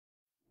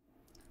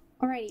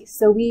Alrighty,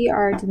 so we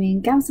are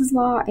doing Gauss's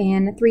law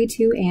in 3,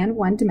 2, and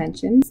 1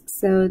 dimensions.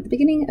 So the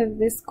beginning of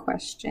this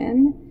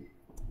question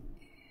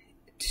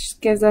just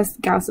gives us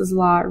Gauss's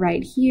law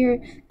right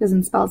here,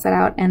 doesn't spell it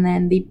out, and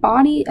then the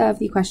body of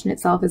the question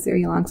itself is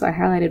very long, so I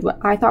highlighted what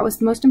I thought was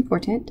the most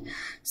important.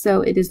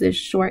 So it is the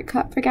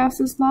shortcut for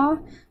Gauss's law,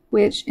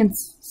 which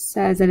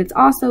says that it's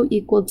also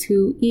equal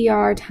to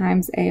ER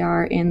times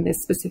AR in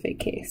this specific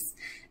case.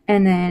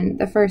 And then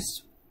the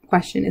first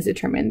question is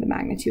determine the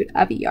magnitude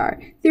of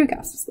ER through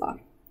Gauss's law.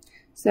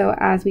 So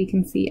as we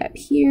can see up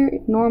here,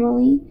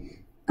 normally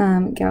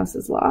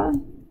Gauss's law,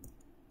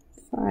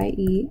 phi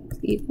E is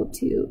equal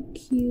to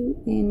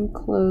Q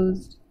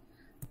enclosed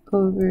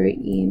over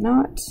E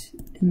naught,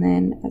 and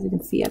then as we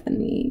can see up in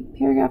the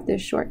paragraph,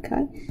 this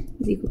shortcut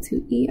is equal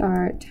to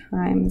ER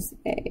times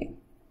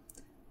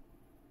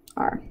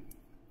AR.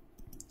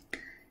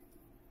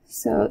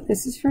 So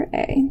this is for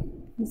A.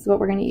 This is what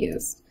we're going to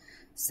use.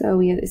 So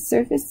we have the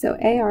surface, so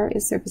AR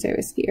is surface area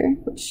of a sphere,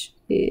 which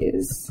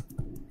is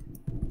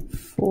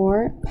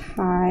 4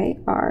 pi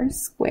r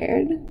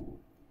squared.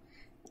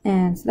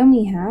 And so then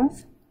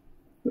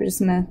we're just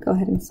going to go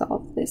ahead and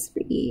solve this for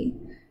E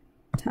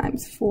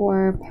times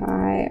 4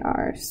 pi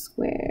r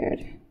squared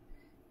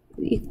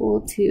is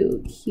equal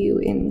to Q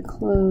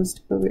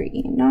enclosed over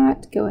E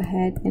naught. Go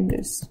ahead and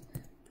just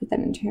put that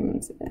in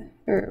terms of,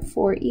 or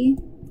 4E,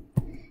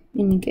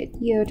 and you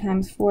get EO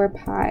times 4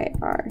 pi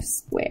r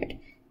squared.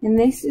 And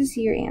this is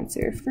your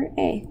answer for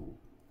A,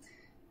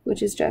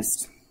 which is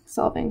just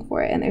solving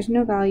for it. And there's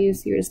no value,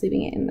 so you're just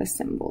leaving it in the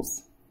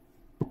symbols.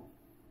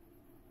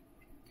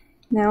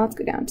 Now let's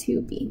go down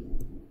to B.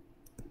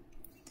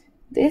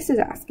 This is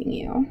asking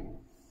you,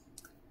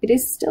 it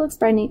is still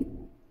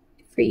explaining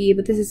for E,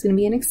 but this is going to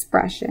be an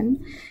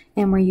expression.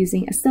 And we're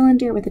using a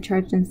cylinder with a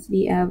charge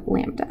density of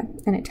lambda.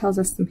 And it tells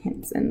us some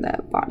hints in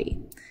the body,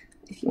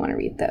 if you want to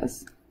read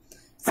those.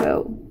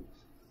 So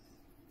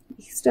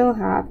we still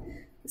have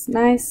this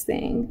nice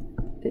thing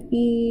that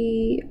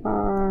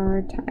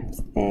ER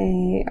times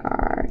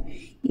AR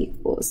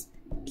equals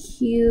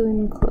Q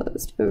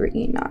enclosed over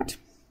E naught.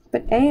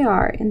 But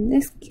AR in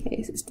this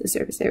case is the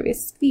surface area of a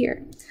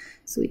sphere.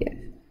 So we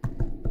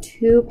have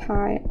 2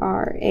 pi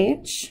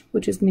RH,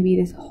 which is going to be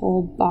this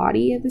whole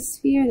body of the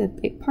sphere, the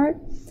big part,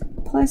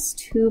 plus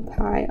 2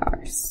 pi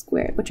r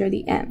squared, which are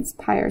the ends.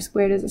 Pi r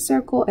squared is a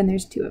circle, and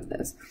there's 2 of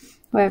those.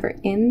 However,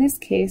 in this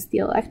case, the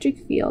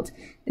electric field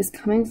is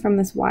coming from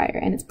this wire,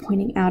 and it's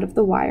pointing out of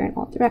the wire in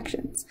all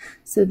directions.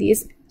 So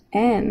these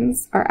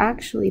ends are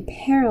actually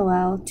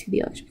parallel to the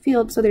electric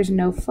field, so there's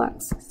no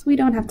flux. So we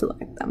don't have to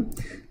look at them.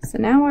 So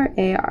now our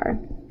AR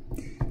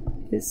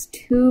is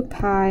 2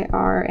 pi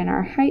r, and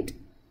our height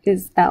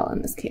is L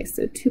in this case,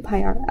 so 2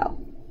 pi r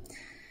L.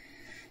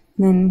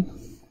 And then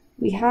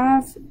we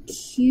have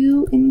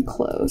Q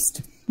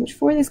enclosed, which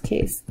for this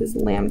case is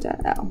lambda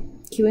L.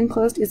 Q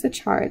enclosed is a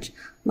charge,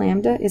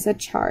 lambda is a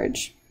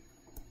charge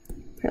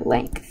per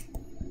length.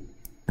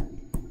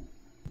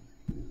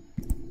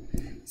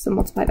 So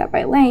multiply that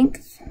by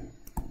length,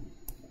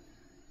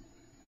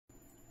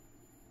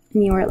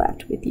 and you are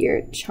left with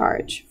your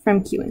charge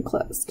from Q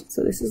enclosed.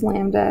 So this is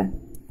lambda,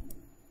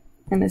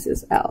 and this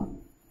is L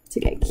to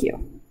get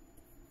Q,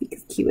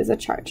 because Q is a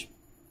charge.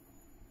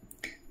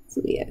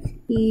 So we have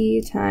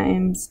E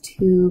times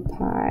 2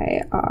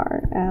 pi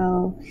r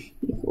L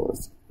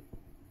equals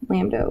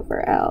lambda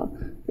over L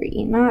for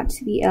E naught.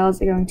 The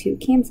L's are going to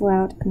cancel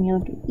out, and we're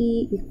left with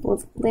E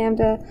equals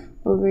lambda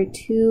over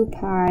 2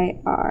 pi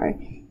r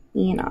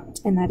E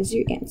naught. And that is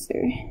your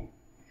answer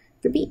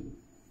for B.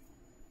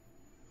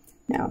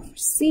 Now for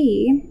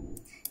C,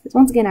 it's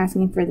once again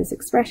asking for this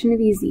expression of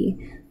EZ,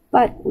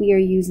 but we are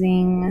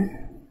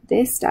using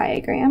this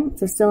diagram.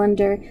 It's a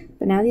cylinder,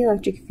 but now the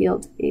electric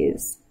field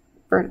is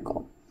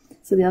vertical.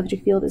 So the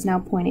electric field is now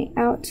pointing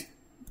out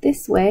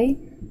this way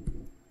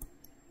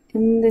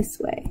and this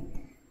way,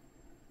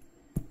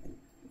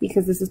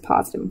 because this is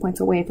positive and points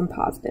away from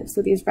positive.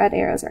 So these red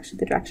arrows are actually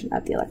the direction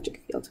of the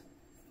electric field.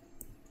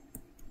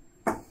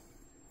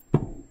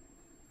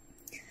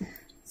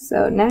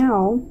 So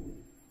now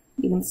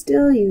you can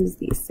still use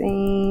the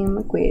same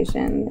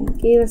equation. It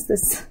gave us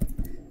this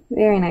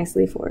very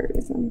nicely for a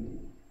reason.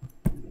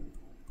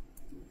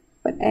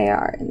 But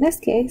AR in this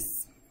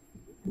case,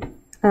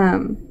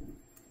 so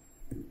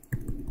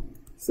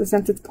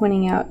since it's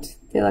pointing out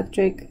the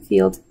electric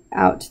field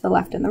out to the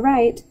left and the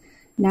right,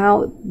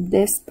 now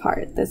this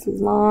part, this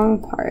long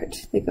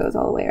part that goes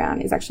all the way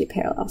around, is actually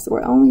parallel. So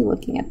we're only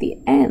looking at the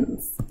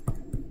ends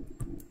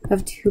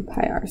of 2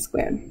 pi r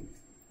squared.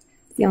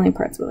 It's the only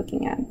parts we're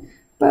looking at,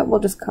 but we'll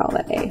just call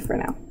that A for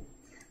now.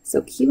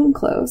 So Q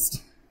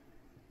enclosed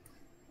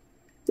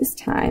this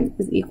time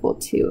is equal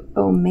to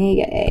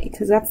omega A,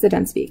 because that's the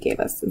density it gave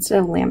us. Instead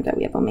of lambda,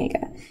 we have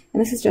omega.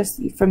 And this is just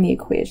from the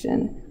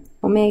equation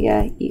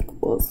omega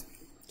equals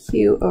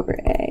Q over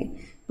A,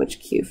 which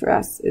Q for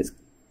us is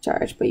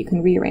charge, but you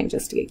can rearrange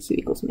this to get Q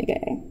equals omega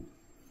A.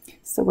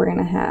 So we're going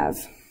to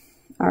have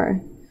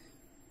our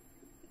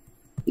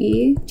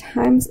E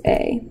times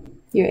A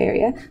your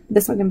area.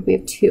 This one we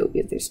have 2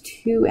 because there's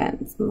 2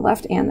 ends on the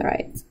left and the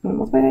right. So we'll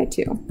multiply by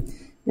 2. And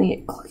then you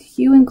get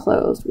Q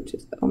enclosed, which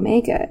is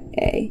omega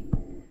A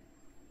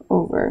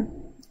over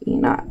E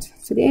naught.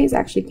 So the A's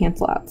actually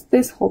cancel out. So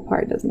this whole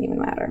part doesn't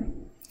even matter.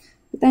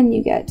 But then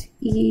you get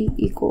E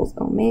equals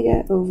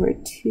omega over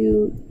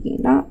 2 E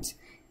naught.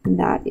 And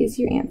that is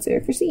your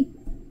answer for C.